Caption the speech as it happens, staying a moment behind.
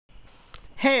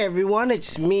Hey everyone,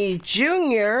 it's me,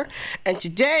 Junior, and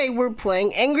today we're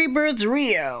playing Angry Birds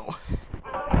RIO.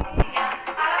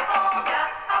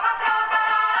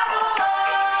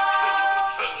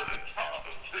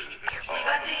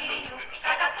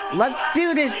 Let's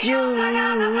do this, Junior!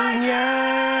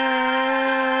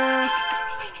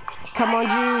 Come on,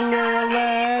 Junior,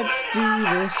 let's do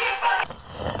this.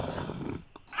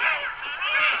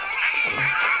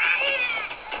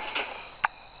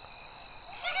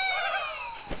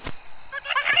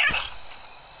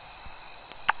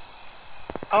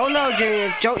 Oh no,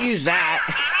 Junior, don't use that.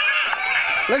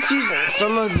 Let's use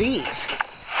some of these.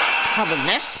 How about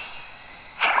this?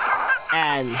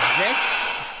 And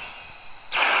this?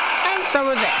 And some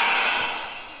of this.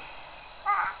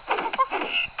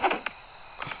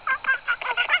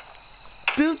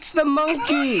 Boots the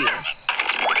monkey!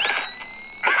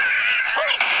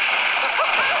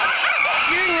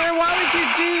 Junior, why would you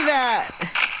do that?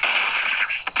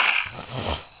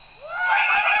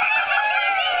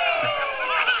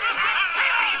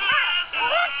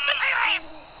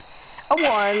 A 1,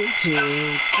 2,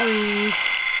 3.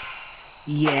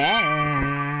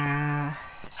 Yeah.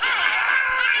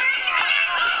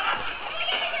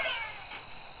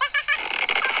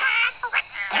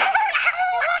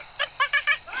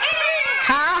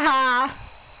 Ha ha.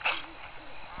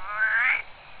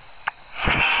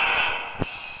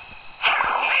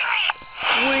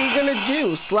 What are you gonna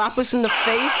do? Slap us in the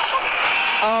face?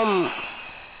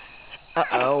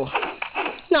 Uh-oh.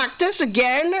 Not this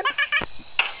again.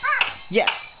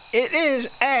 Yes, it is,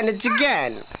 and it's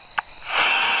again.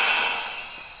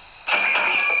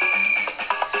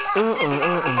 Boom, boom,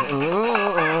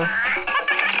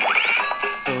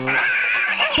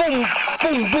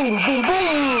 boom, boom,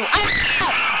 boom.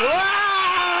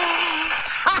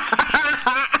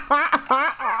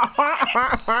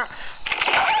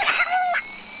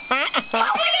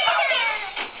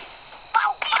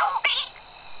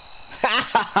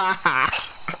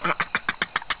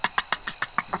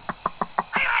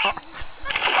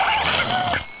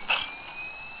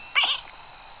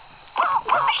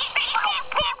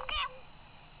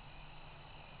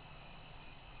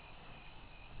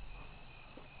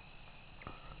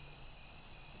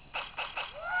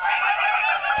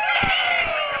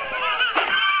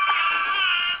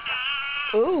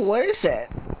 Ooh, what is it?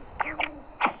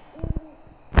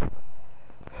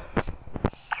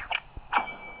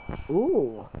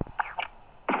 Ooh.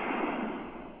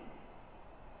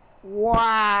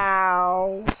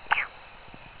 Wow.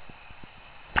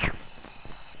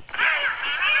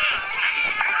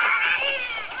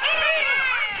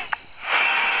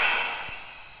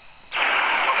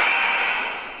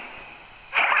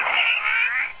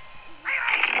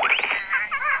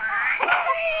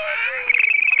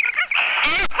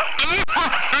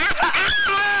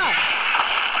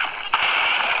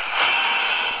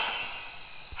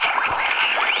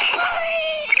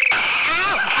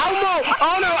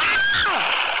 Oh no!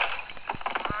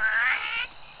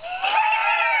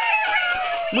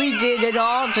 We did it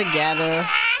all together.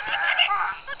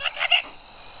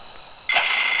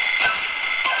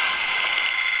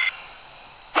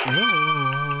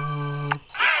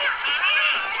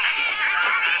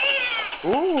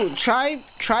 Ooh, try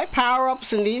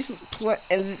power-ups in these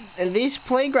these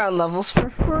playground levels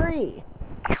for free.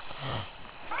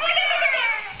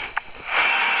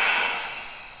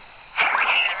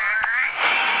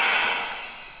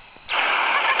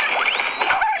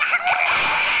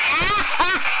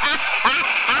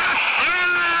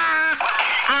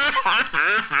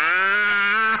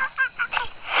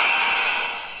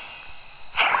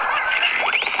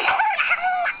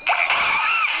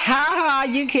 Haha,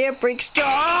 you can't break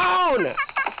stone!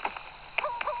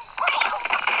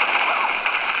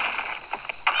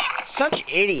 Such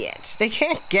idiots. They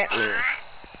can't get me.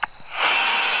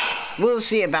 We'll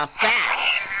see about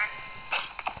that.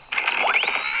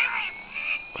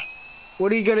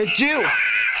 What are you gonna do?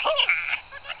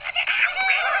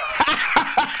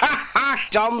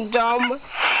 Dum dum.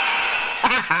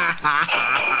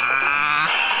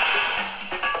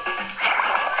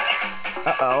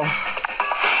 Uh-oh.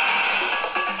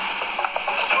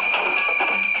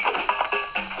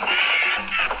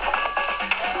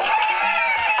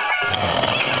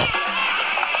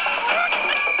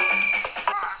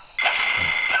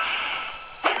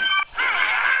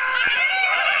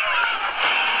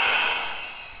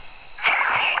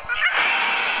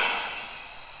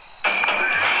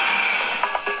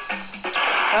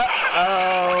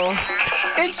 Uh-oh.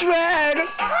 It's red!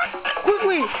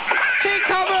 Quickly! Take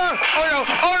cover! Oh no!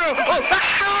 Oh no!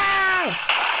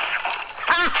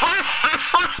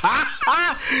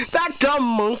 Oh! That dumb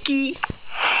monkey!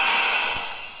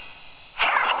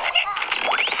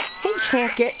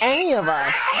 can't get any of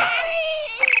us.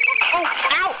 Oh,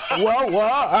 ow! Whoa, whoa!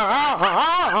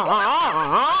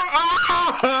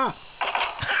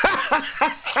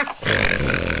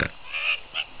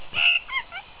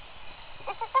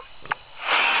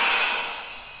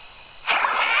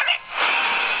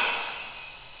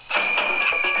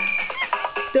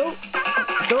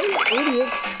 Those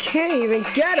idiots can't even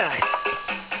get us.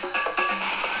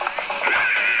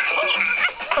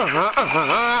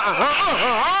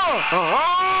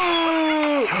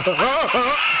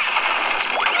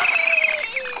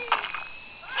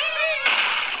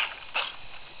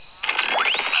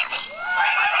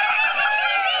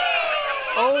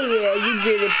 Oh yeah, you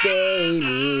did it,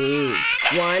 baby.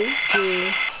 1,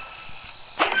 2.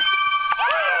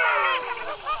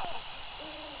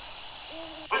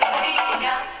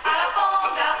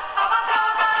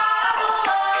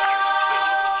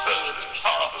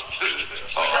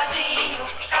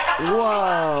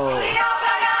 Whoa.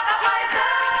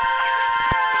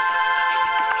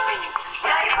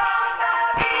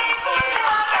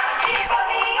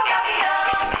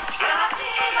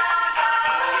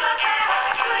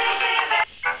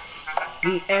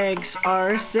 The eggs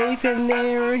are safe in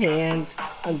their hands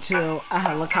until a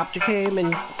helicopter came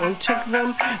and took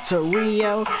them to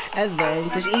Rio. And then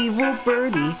this evil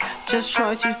birdie just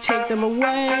tried to take them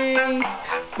away,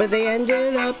 but they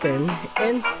ended up in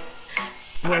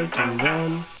breaking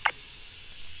them.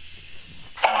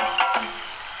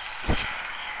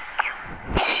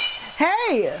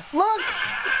 Hey, look!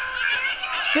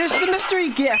 There's the mystery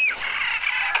gift.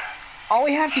 All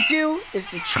we have to do is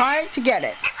to try to get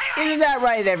it. Isn't that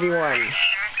right, everyone?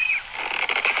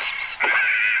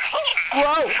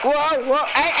 Whoa, whoa, whoa!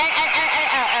 Hey, hey, hey, hey,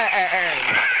 hey, hey, hey,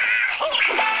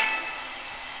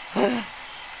 hey.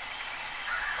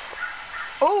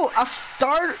 Oh, a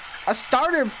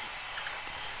starter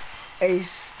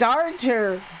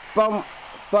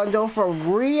bundle for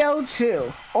Rio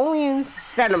 2, only in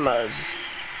cinemas.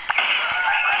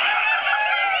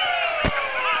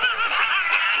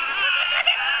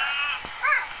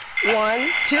 One,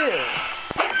 two.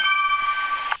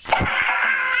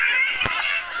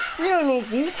 We don't need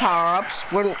these power-ups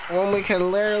when we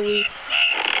can literally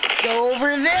go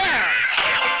over there.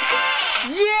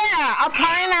 Yeah, a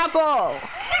pineapple.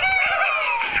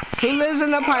 Who lives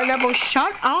in the pineapple?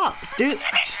 Shut up, dude.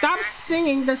 Stop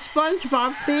singing the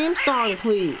SpongeBob theme song,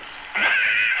 please.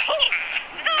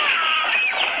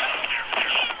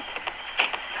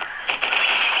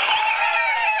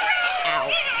 Ow.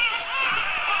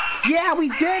 Yeah, we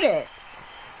did it.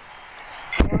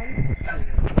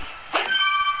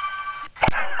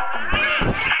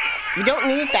 We don't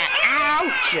need that.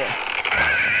 Ouch.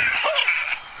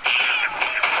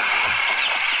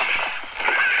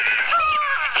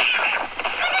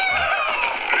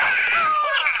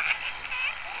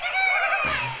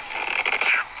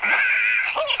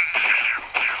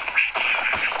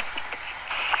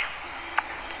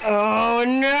 Oh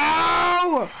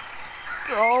no!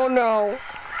 Oh no!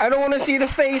 I don't want to see the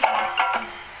face.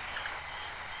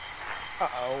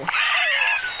 Uh-oh.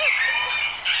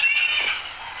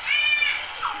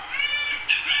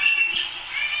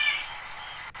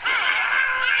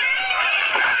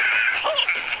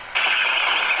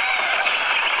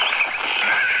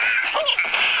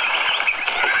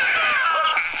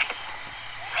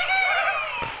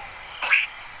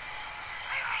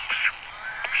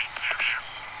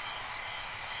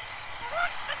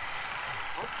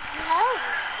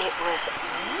 It was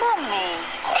Mummy.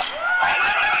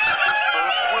 The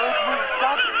first word was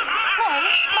Daddy. No,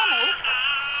 Mummy.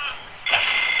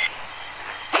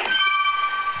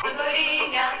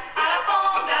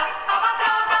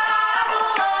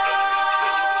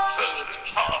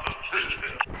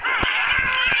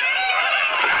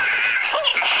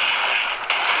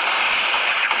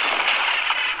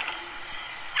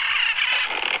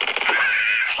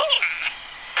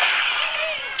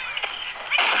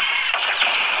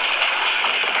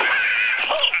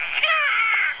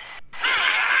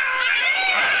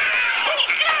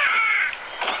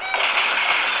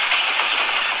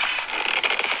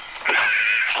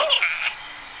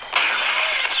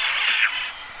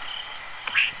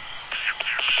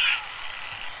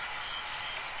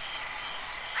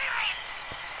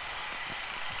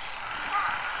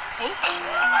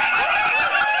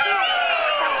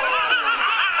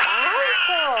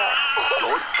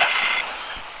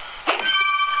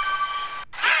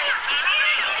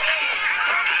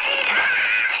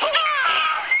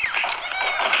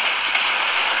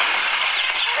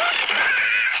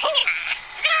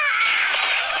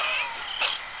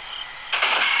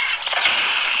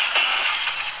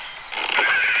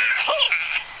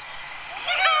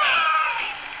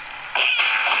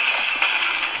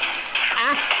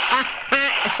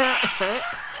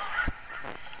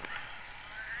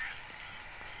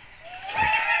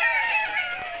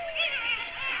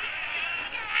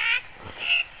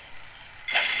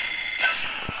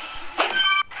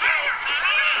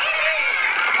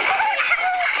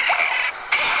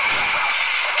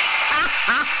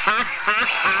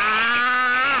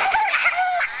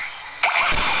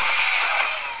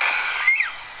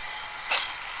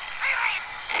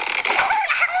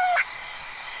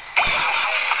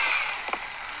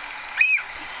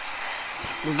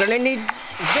 We're gonna need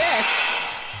this.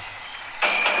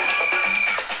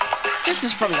 This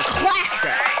is from the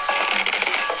classic.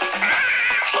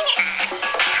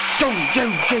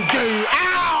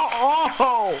 Ow!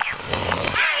 Oh!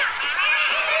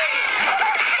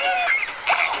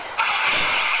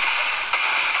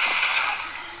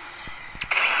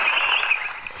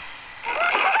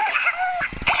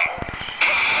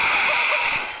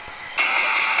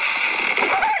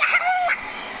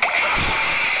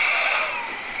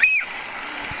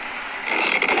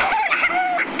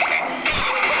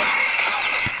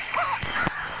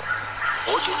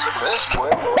 First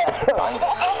word,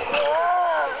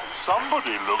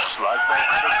 somebody looks like they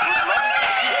had a good lunch.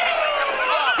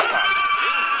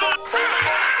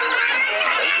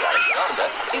 Baby Alexander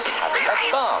is having a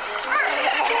bath.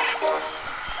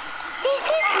 This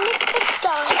is Mr.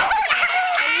 Dog.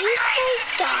 Can you say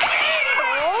dog?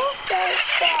 Oh,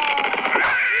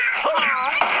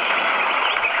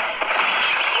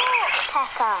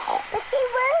 Pecker. But he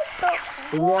will talk.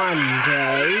 One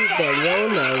day, then you'll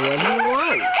know what he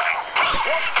wants.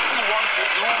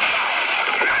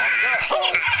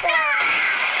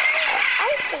 I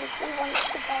think he wants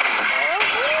to go for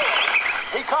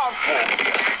He can't walk yet,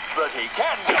 but he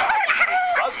can drive his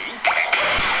buggy.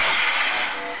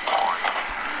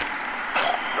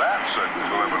 That's a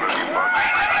clever little buggy.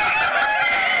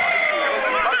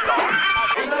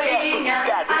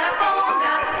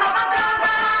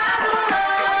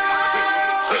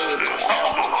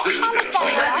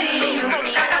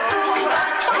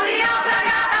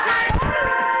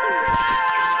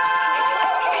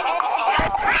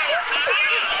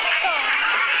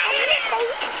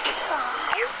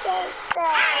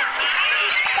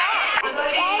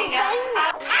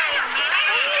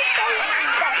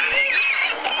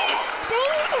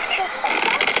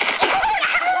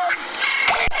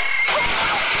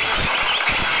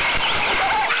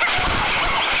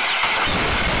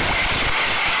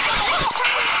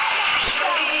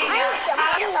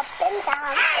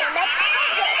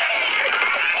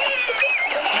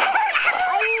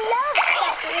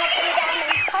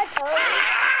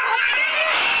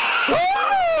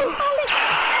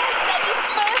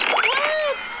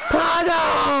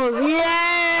 Puddles!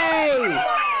 Yay!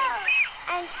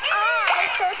 And I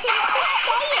taught him to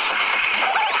say it.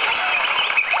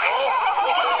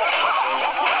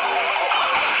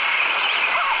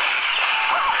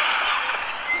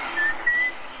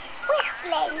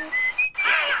 Whistling.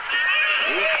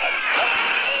 It's a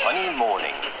lovely sunny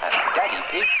morning, and Daddy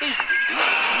Pig is reading the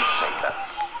newspaper.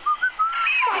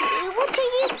 Daddy, what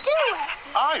are you doing?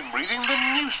 I'm reading the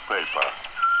newspaper.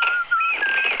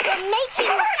 You're making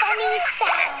a funny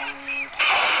sound.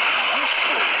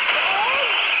 Whistling.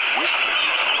 Whistling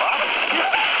is fun. You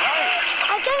should try it.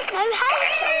 I don't know how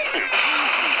to. It's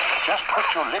easy. Just put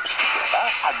your lips together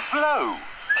and blow.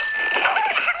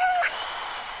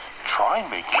 Try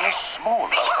making a smaller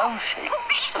O shape.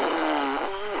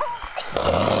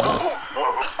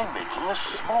 Try making a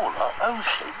smaller O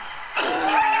shape.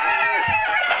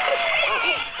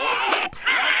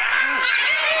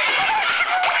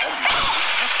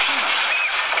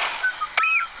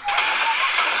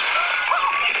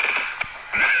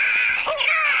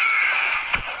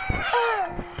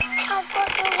 I've got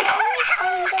the wrong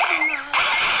kind of mouth.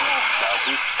 That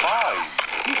is fine.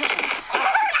 You just need to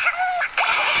practice.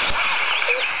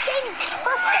 It seems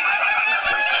possible. It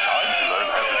takes time to learn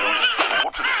how to do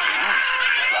important things,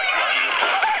 like riding a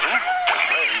bicycle,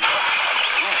 playing,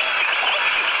 and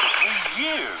it took me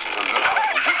years to learn how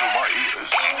to wiggle my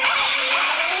ears.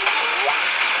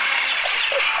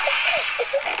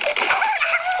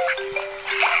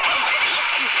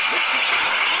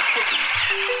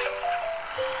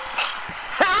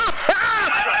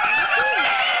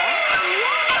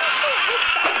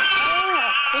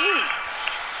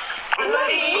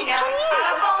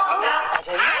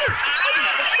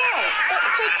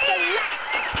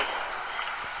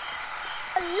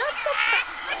 A lot of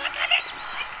practice.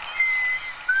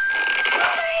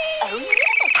 Oh, yes.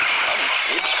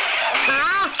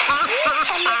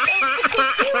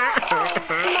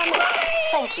 Mummy,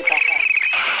 thank you, Becca.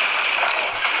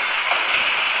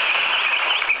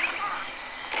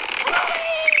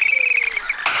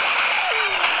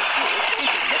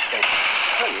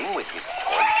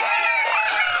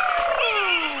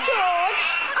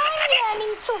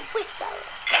 to whistle.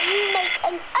 You make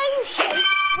an O shape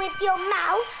with your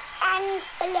mouth and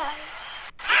blow.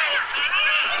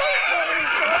 Don't worry,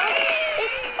 George.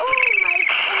 It's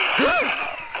almost impossible.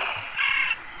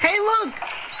 Hey, look!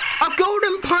 A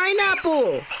golden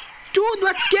pineapple! Dude,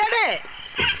 let's get it!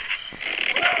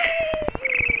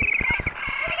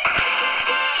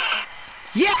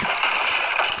 Yes!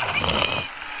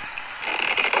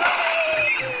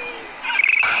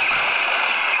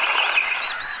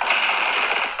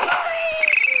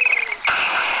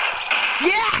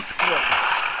 Yes!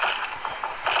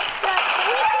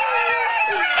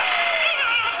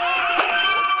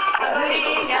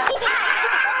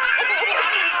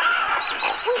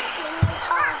 Whistling is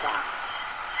harder.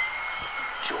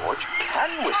 George can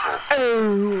whistle.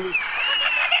 Oh!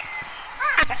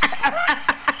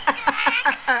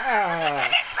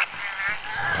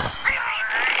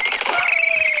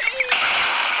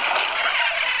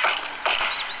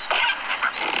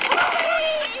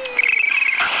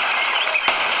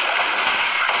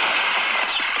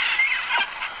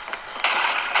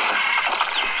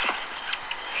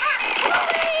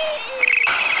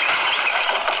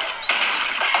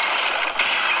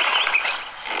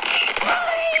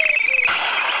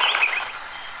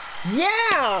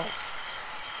 Yeah!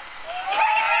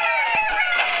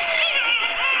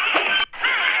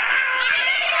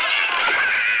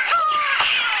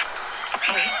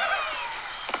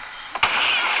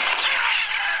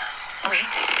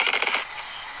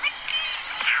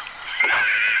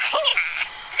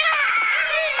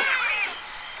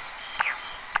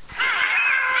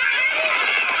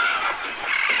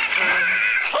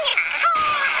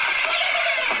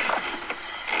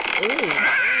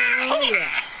 Oh yeah.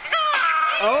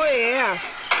 Oh yeah.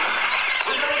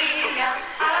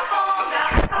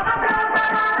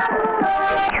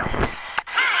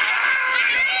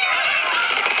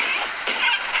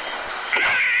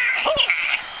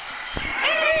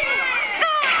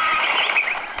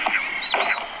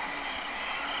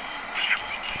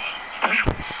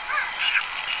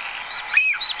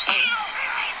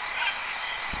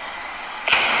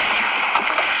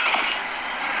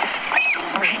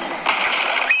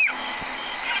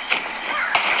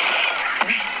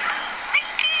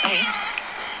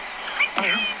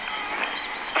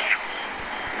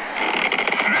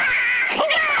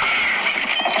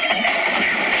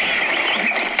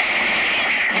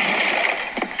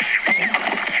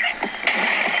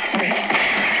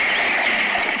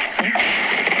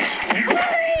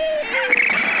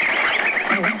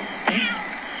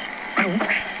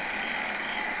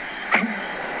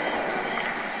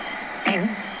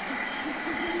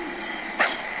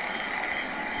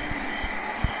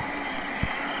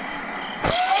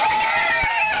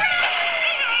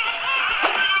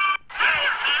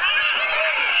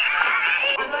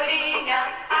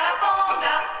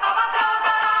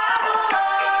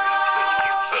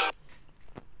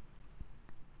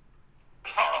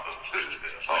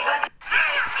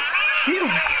 Phew.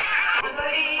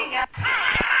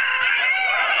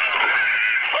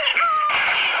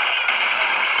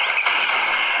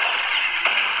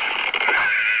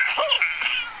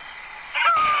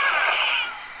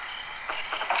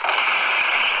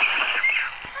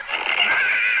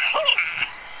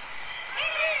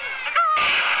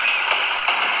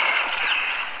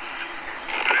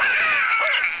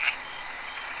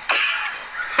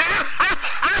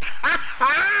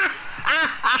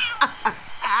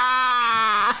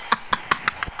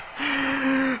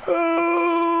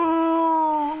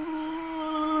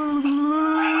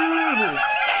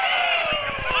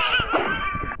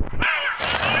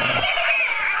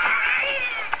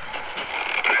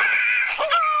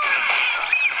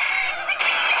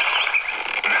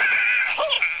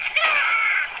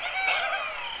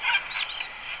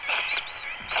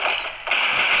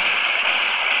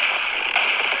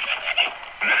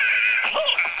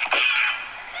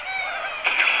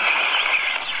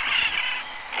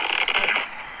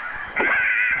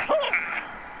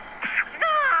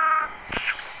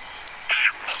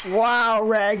 Wow,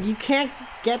 Reg, you can't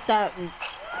get that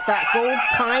gold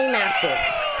pineapple.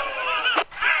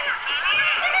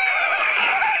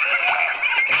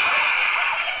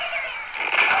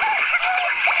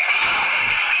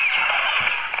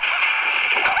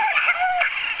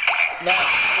 That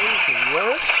is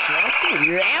roach.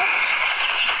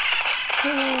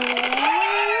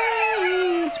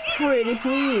 Please, pretty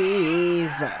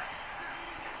please.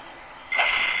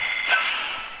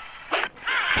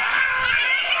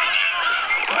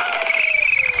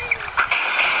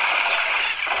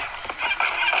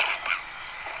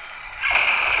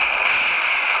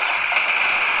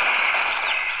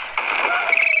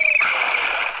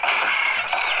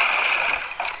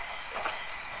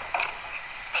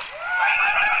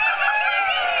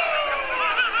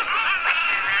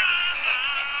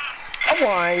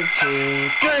 1, 2,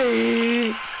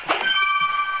 3.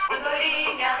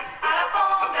 Andorinha,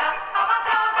 araponga,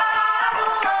 albatroz, arara,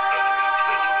 azulã.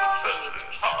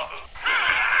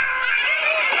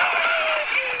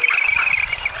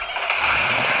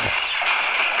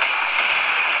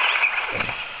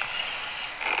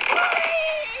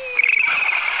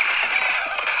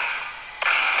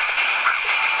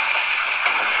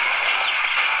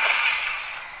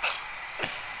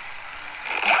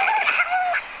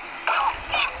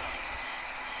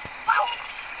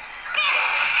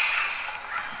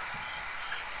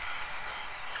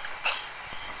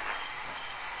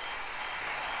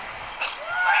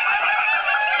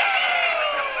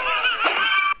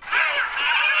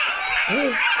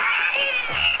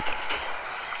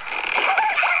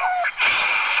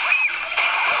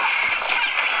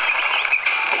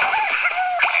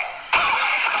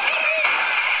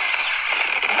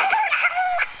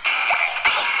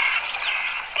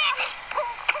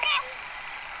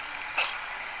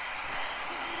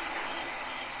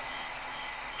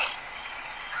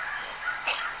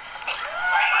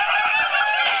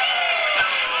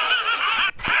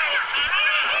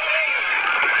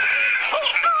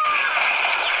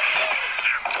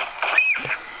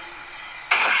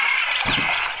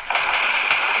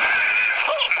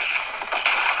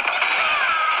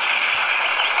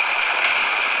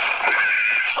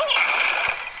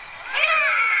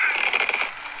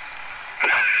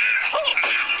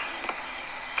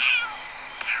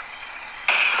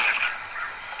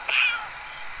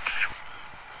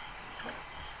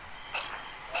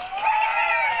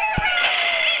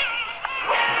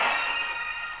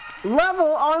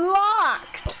 Level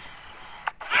unlocked!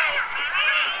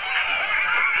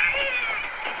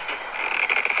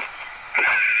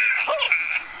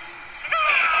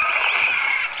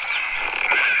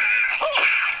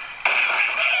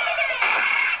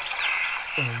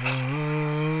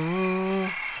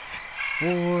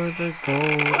 For the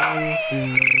golden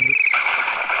boots.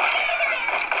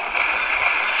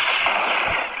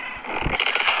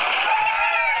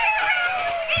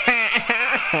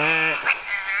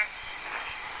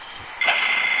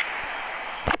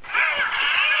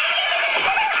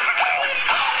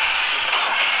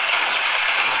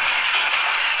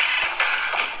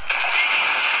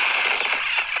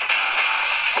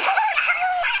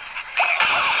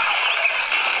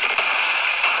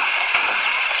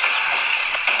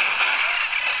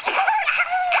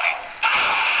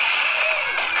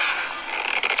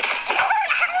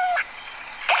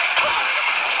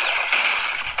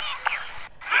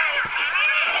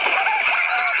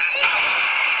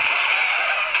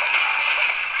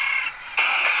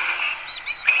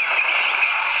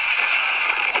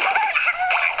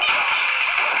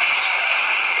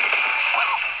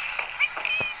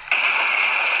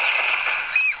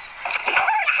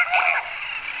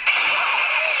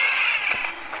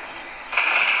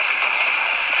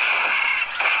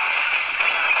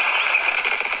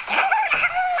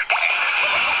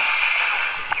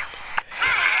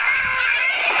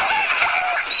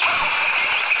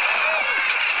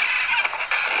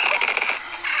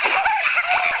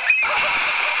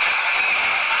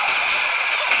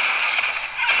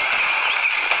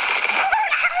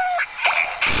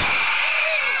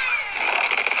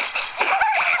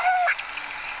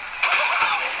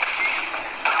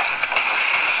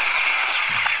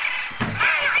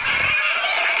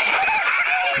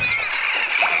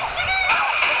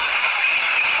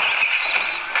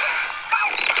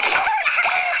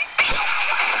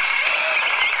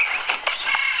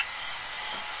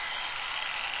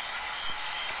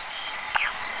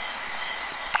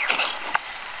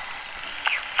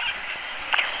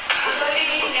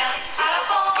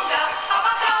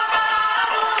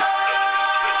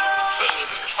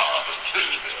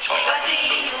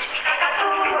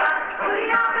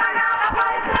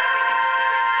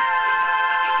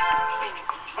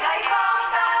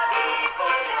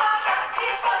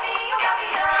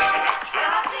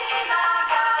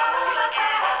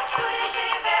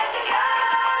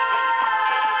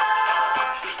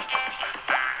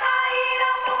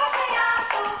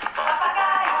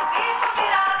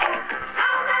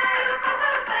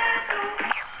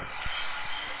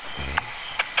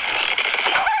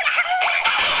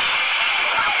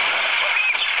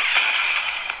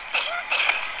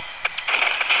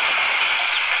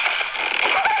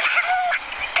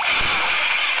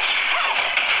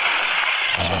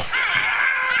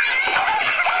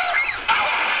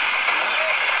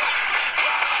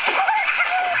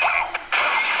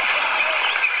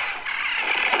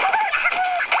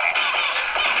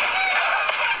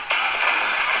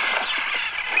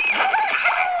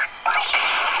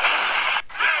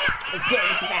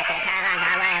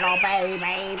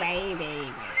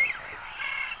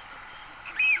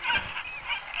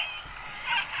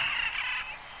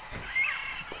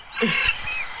 Come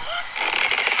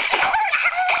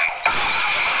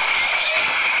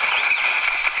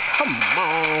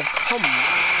on, come on.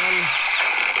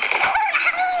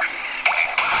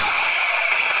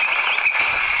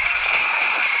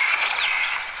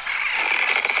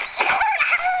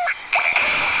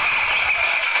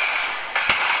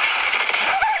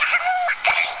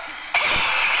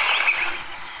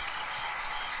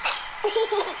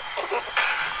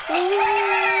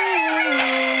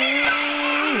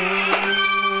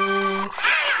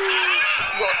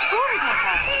 What's wrong,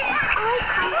 Peppa? I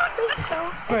can't whistle.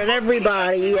 But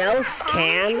everybody else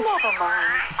can. Never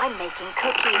mind. I'm making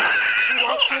cookies. Would you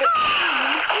like to lick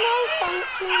cream? No, thank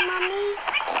you, Mummy.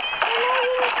 I'm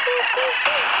only making soup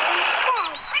instead.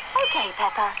 Okay,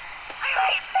 Peppa.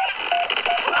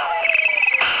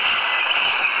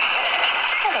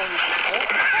 Hello, Mrs. Pip.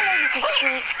 Hello, Mrs.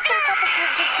 Street. Can Peppa talk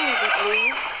to Susie,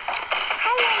 please?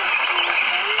 Hello, Susie.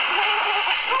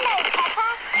 Hello, Peppa.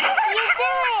 What are you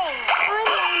doing? I'm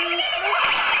learning to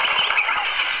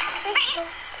whistle,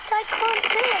 but I can't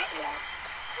do it yet.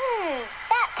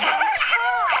 That sounds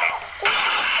hard.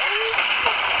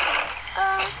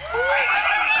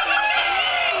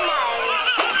 No.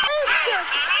 Oh, good.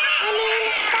 I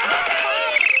mean, that's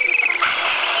bad if you can't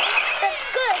whistle, but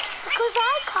good because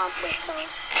I can't whistle.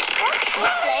 What's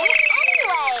whistling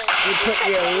anyway? You put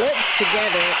your lips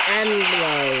together and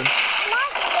blow.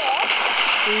 Like this?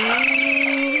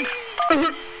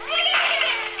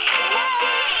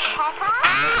 Peppa?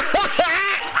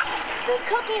 The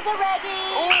cookies are ready.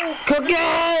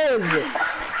 Cookies!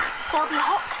 They'll be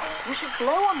hot. You should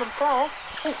blow on them first.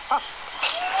 No,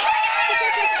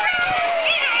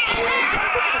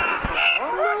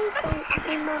 thank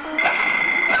you, Mummy.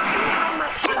 How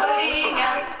much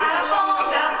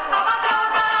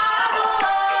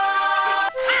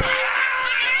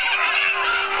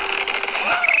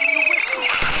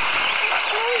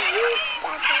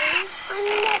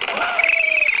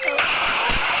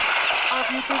Have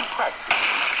you been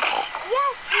practicing?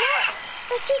 Yes, look,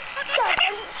 but it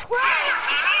doesn't work.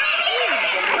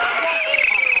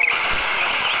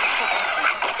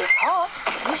 It's hot.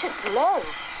 You should blow.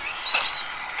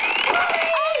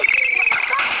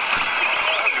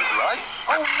 Sounded like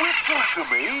a whistle to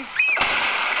me.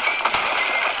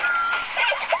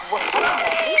 What's wrong,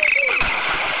 Daddy?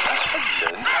 I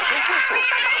learned how to whistle.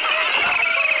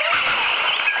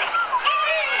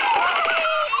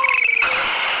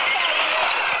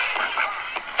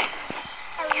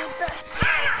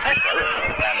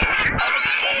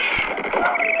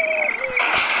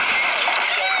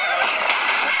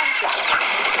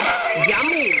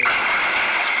 Yummy!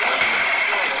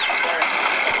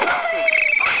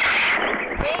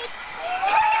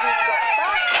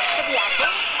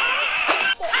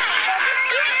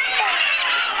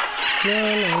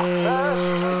 First,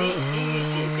 the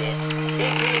easy bit.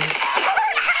 It is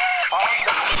on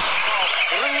the count of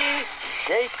 3,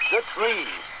 shake the tree.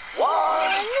 1,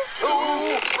 2,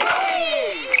 3.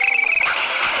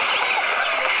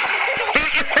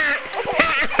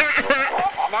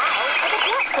 Now for the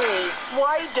blackberries.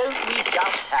 Why don't we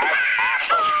just have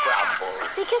apple scramble?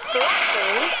 Because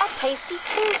blackberries are tasty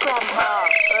too, Grandpa.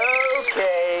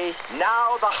 Okay,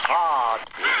 now the hard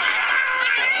bit.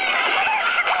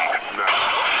 Now,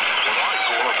 what I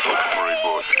call a blackberry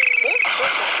bush. This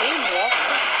bush has been here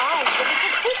since I was a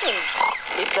little piggy.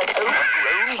 It's an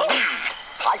overgrown weed.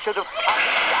 I should have cut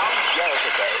it down years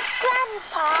ago.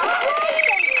 Grandpa, why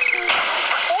don't you eat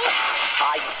it?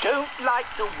 I don't like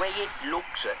the way it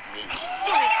looks at me.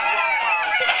 Silly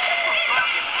Grandpa. It's such a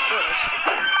harmless bush.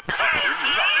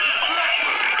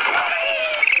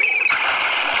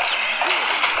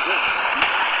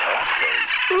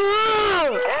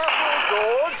 Ooh! Careful,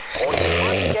 George, or you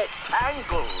might get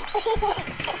tangled.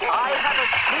 I have a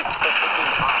stick for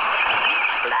picking hard.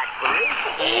 Blackberry.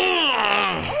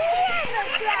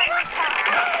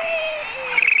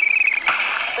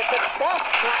 But the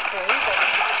best blackberries are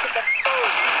right at the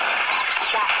fruit.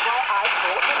 That's why I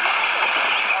bought the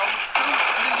blackberries. Don't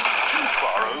lean too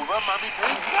far over, Mummy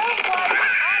Pig. Don't worry,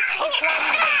 I've been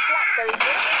planting this blackberry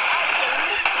bush since I was a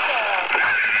little girl.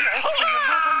 Yes, but you're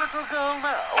not a little girl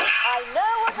now. I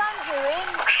know what I'm doing.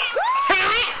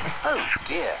 Oh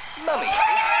dear, Mummy Pig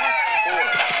has fallen.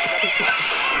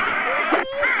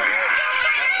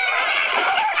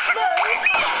 No,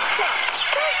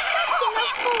 they're stuck in a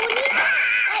falling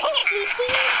like Sleeping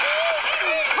Beauty.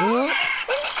 Huh?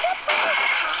 Once upon a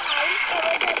time, there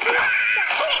was a big set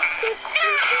called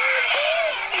Sleeping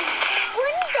Beauty.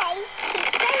 One day, she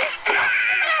fell asleep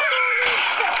in a falling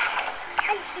bush,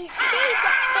 and she stayed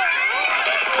there for a long.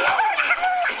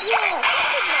 Yeah,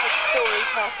 that's a nice story,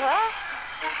 Peppa.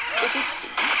 It is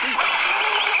sleepy.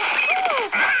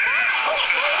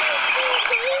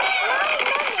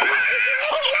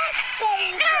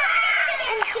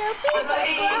 And she'll be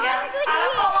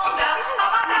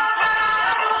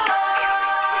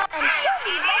and she'll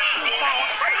be rescued by a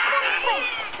handsome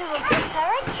prince who will give her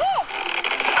a kiss.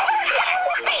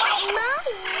 My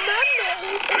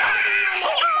mummy is having an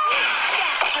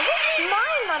adventure. I wish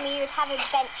my mummy would have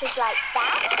adventures like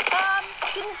that.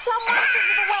 Can someone think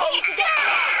of a way to get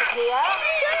me out of here?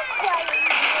 Don't cry,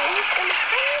 mummy. In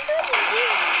favour of you.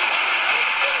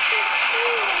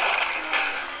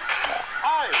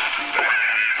 I'll see that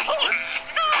handsome prince.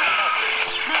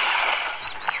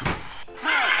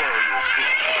 Now borrow your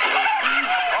prince.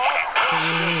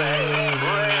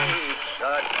 Brave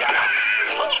Sir Gallop.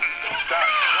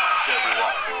 Stand fast,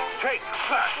 everyone. Take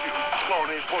that, you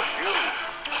thorny bush, you.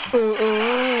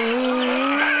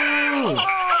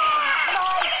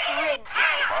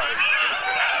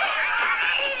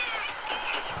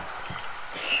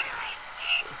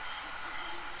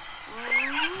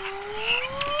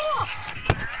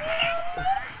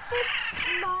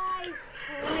 My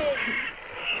princess.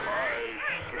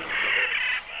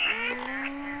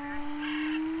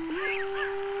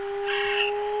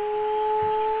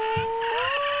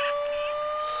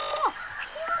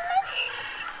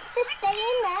 To stay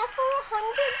in there for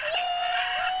 100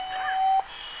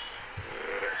 years.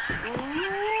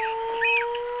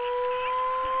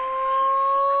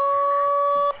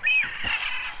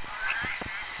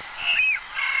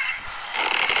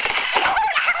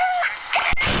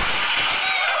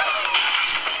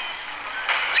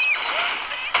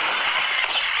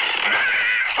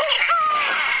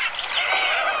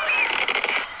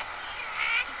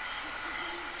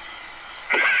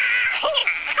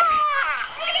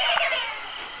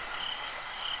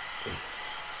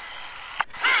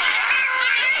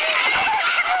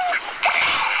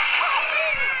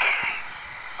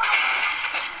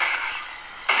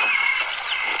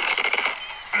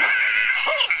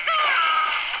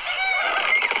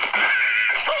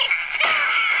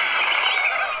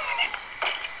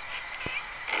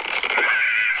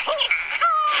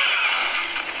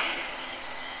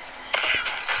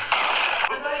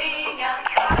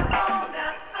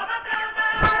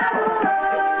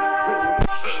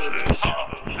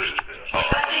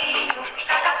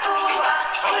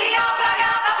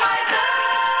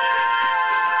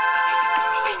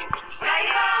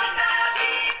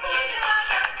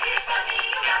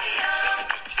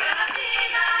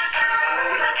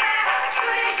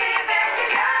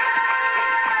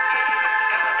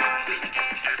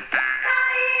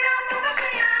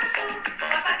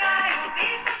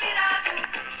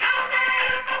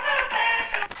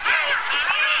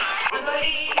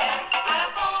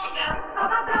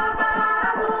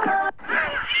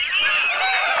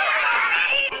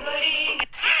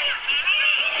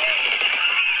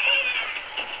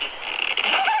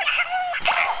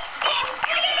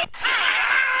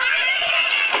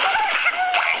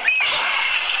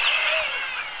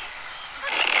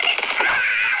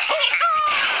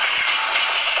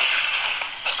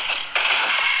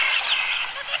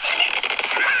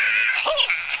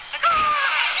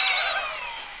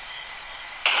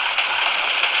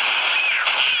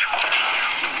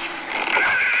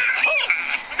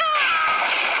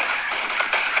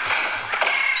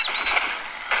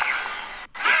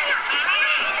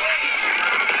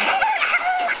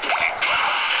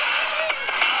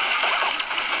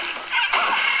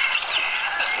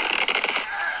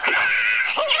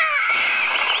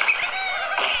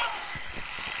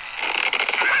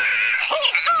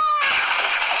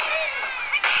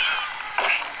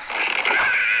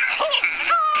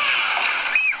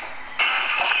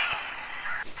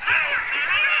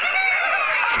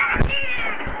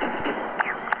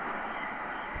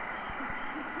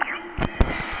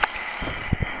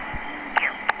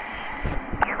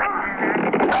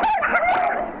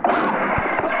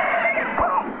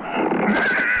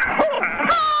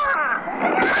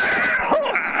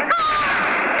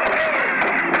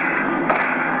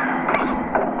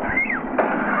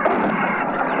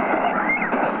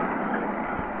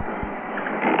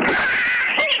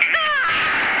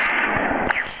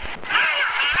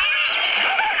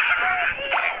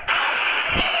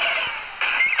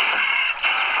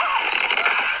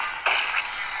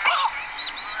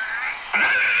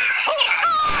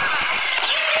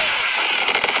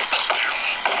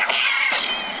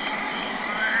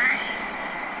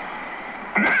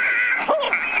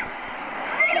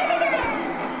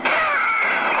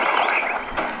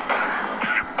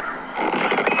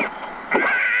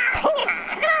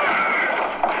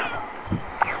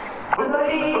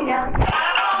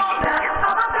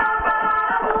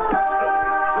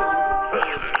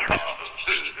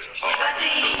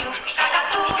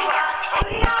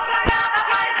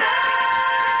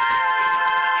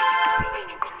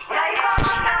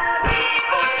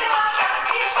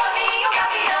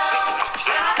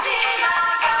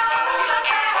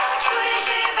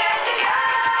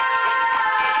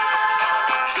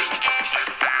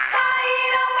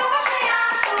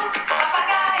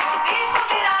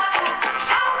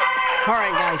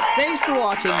 thanks for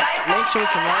watching. Make sure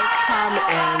to like, comment,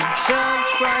 and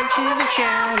subscribe to the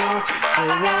channel so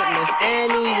you won't miss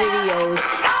any videos.